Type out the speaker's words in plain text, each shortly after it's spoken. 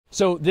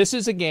So this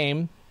is a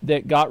game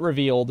that got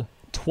revealed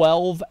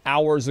 12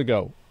 hours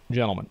ago,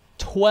 gentlemen.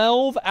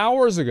 12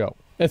 hours ago.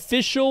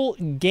 Official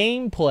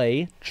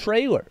gameplay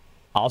trailer.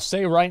 I'll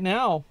say right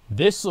now,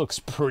 this looks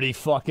pretty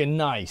fucking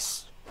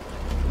nice. This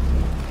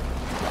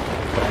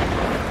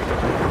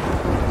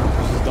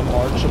is the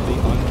March of the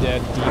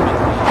Undead Demon.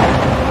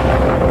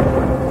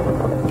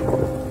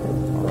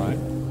 Alright.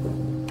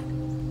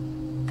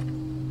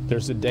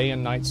 There's a day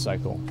and night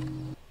cycle.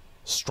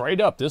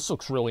 Straight up, this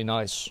looks really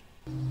nice.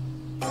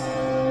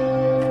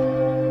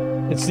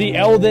 It's the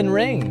Elden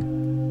Ring.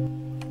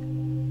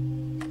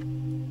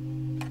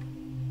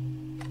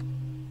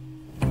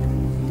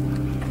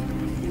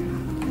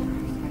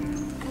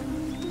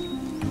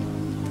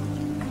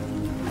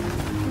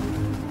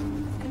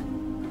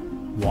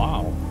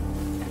 Wow.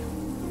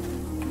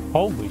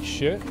 Holy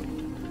shit.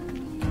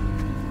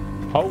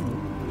 Holy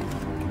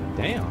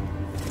damn.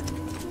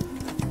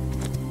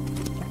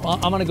 Well,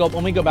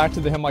 let me go back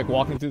to him like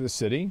walking through the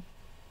city.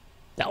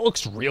 That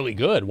looks really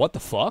good. What the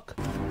fuck?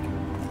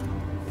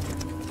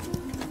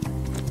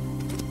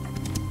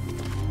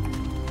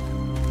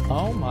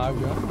 Oh my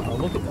god. Oh,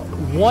 look at that.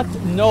 What?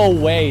 No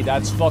way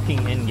that's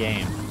fucking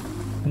in-game.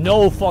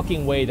 No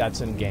fucking way that's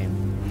in-game.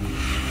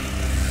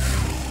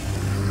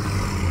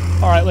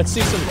 Alright, let's see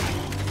some...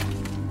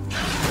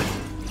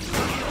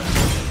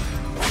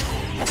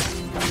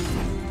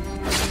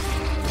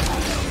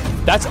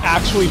 That's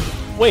actually...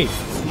 Wait.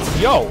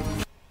 Yo.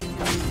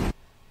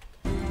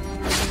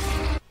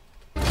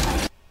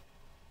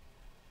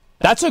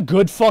 That's a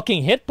good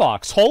fucking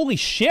hitbox. Holy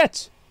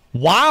shit.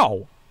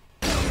 Wow.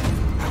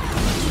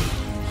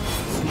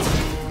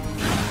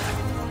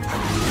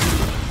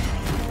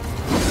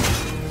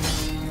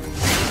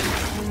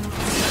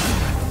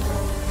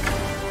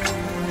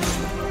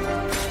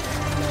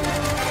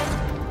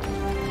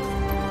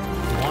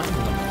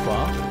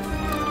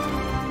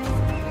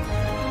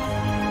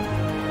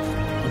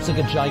 It's like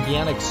a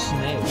gigantic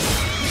snake.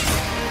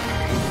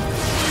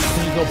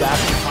 Can you go back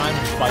in time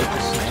and fight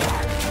the snake?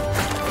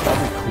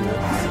 That'd be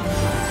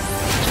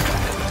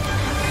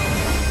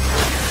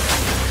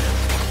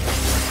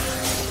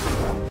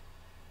cool.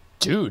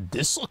 Dude,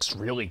 this looks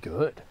really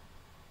good.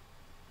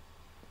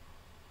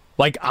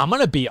 Like, I'm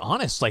gonna be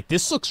honest, like,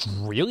 this looks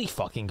really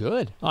fucking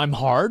good. I'm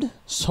hard,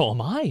 so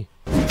am I.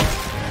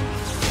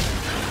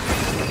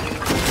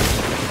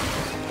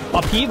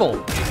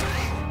 Upheaval.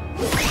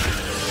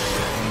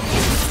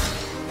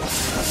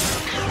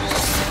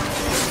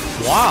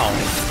 Wow.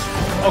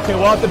 Okay,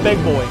 we're at the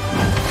big boy.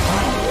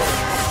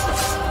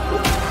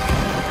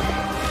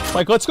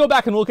 Like, let's go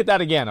back and look at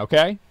that again,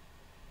 okay?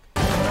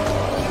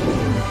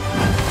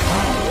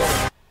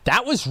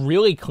 That was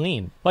really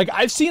clean. Like,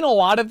 I've seen a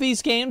lot of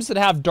these games that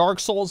have Dark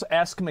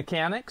Souls-esque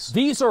mechanics.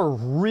 These are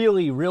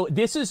really, really...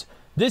 This is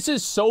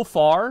so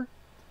far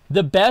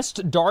the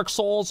best Dark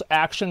Souls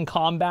action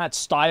combat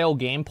style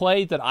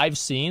gameplay that I've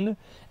seen.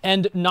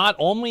 And not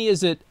only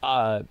is it...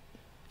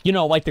 you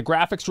know, like, the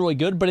graphics really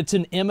good, but it's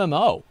an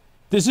MMO.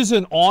 This is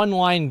an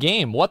online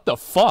game. What the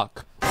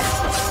fuck?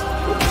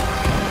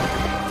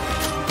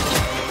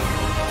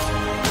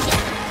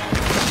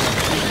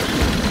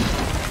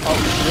 Oh,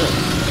 shit.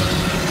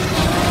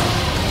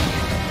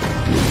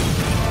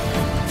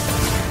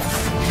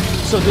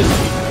 So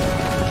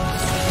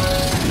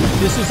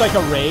this is like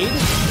a raid?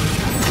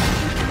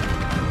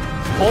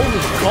 Holy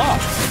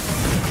fuck.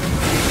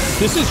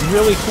 This is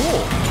really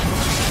cool.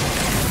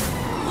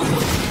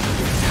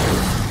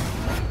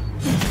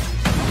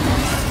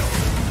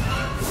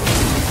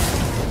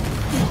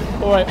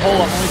 Alright,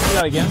 hold on. Let me see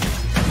that again.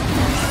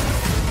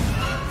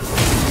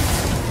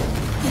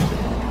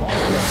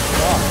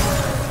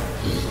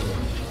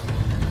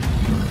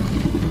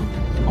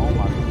 Oh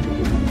my.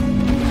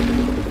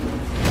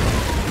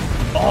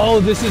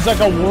 Oh, this is like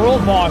a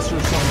world boss or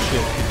some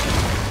shit.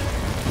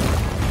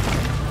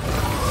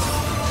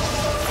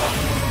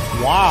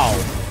 Wow.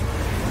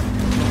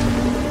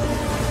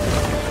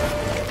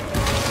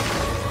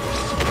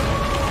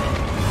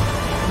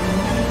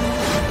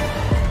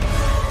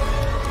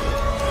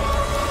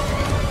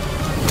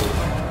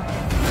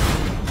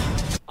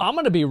 I'm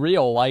gonna be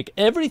real, like,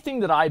 everything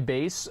that I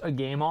base a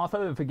game off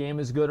of, if a game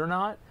is good or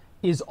not,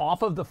 is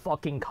off of the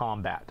fucking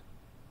combat.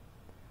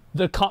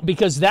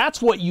 Because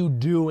that's what you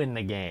do in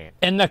the game.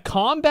 And the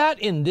combat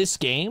in this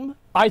game,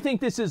 I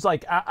think this is,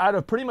 like, out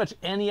of pretty much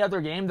any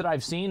other game that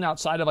I've seen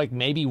outside of, like,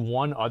 maybe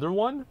one other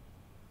one,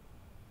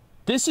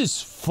 this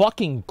is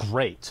fucking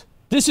great.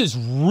 This is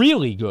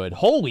really good.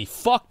 Holy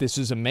fuck, this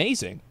is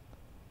amazing.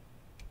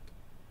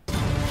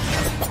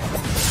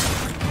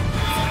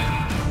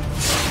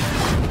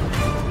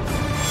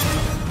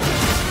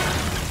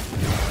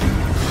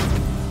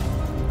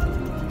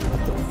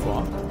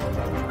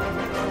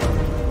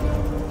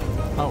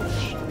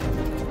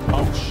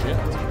 Oh shit.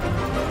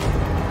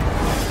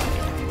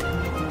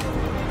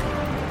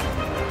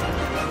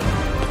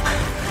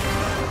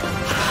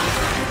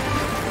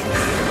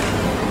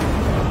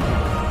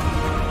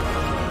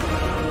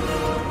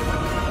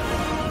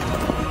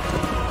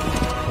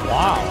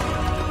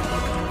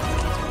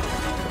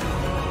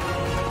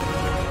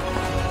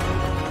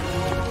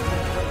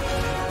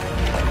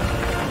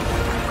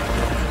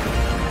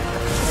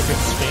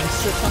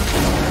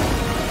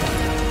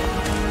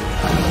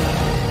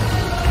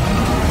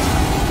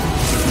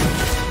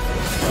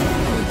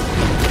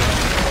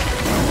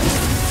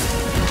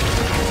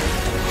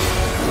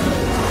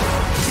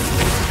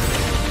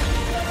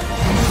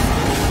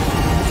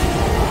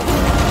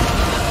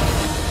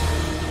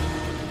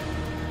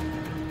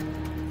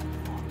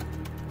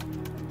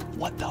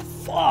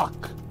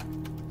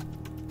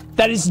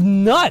 That is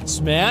nuts,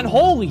 man.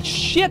 Holy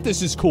shit,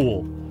 this is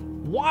cool.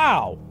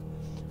 Wow.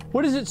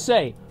 What does it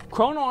say?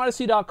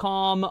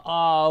 ChronoOdyssey.com.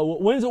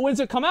 When's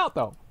it come out,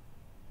 though?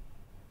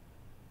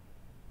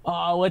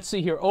 Let's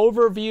see here.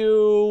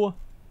 Overview.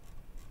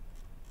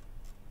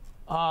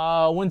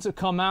 When's it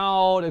come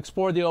out?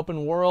 Explore the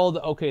open world.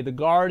 Okay, the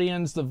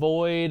Guardians, the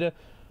Void.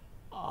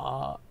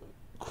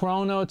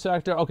 Chrono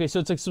Sector. Okay,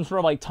 so it's like some sort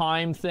of like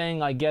time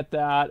thing. I get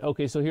that.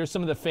 Okay, so here's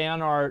some of the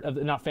fan art of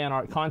not fan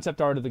art, concept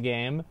art of the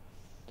game.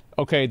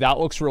 Okay, that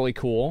looks really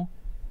cool.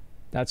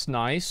 That's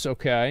nice.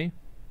 Okay.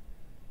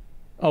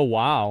 Oh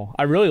wow,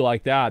 I really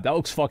like that. That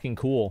looks fucking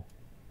cool.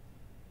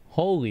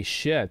 Holy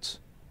shit.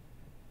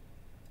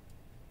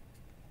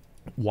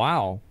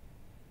 Wow.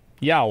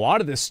 Yeah, a lot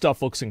of this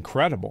stuff looks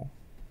incredible.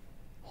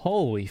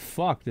 Holy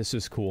fuck, this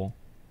is cool.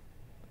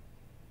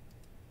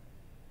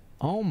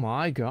 Oh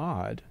my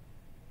god.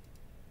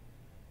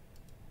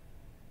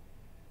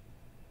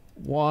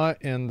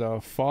 What in the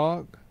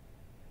fuck?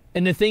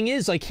 And the thing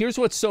is, like, here's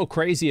what's so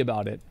crazy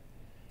about it.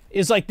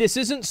 Is like, this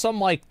isn't some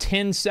like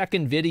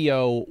 10-second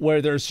video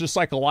where there's just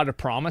like a lot of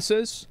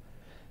promises.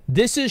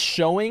 This is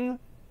showing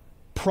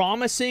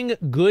promising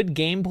good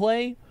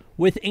gameplay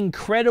with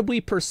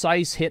incredibly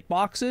precise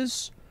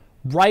hitboxes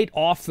right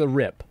off the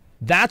rip.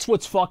 That's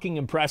what's fucking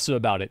impressive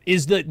about it.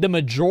 Is the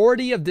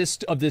majority of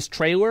this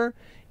trailer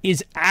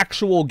is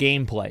actual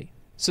gameplay.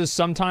 So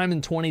sometime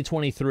in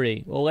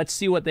 2023. Well, let's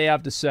see what they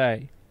have to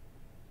say.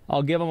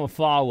 I'll give them a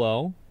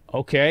follow.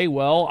 Okay,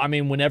 well, I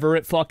mean, whenever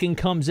it fucking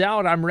comes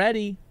out, I'm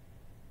ready.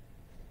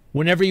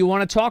 Whenever you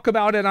want to talk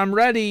about it, I'm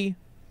ready.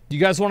 You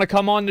guys want to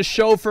come on the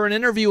show for an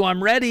interview,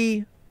 I'm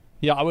ready.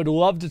 Yeah, I would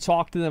love to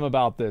talk to them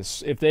about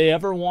this. If they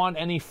ever want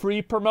any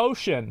free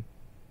promotion,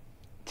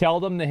 tell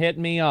them to hit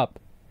me up.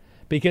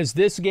 Because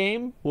this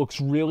game looks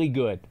really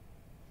good.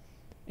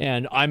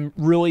 And I'm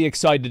really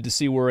excited to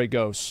see where it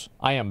goes.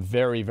 I am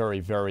very, very,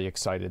 very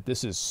excited.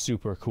 This is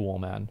super cool,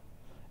 man.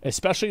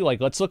 Especially,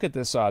 like, let's look at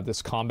this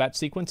this combat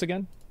sequence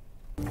again.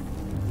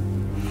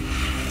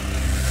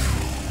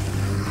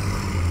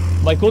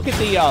 Like, look at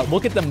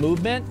the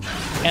movement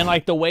and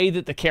like the way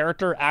that the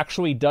character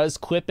actually does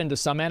clip into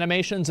some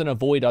animations and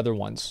avoid other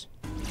ones.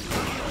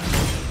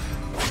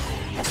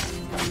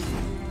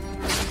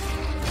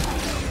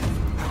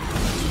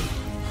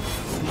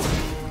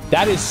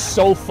 That is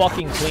so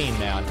fucking clean,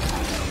 man.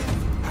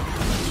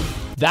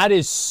 That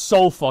is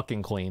so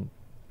fucking clean.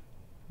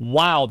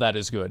 Wow, that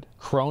is good.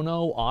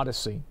 Chrono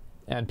Odyssey.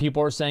 And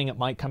people are saying it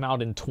might come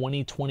out in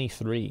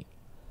 2023.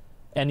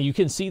 And you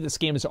can see this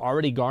game has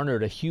already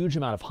garnered a huge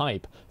amount of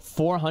hype.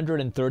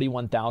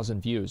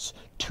 431,000 views.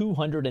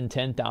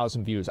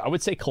 210,000 views. I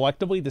would say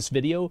collectively, this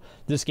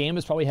game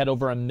has probably had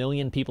over 1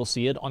 million people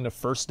see it on the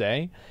first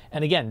day.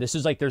 And again, this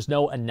is like, there's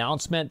no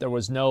announcement. There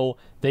was no,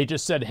 they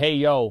just said, hey,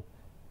 yo,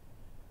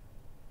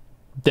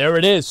 there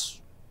it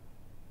is.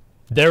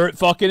 There it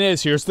fucking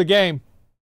is. Here's the game.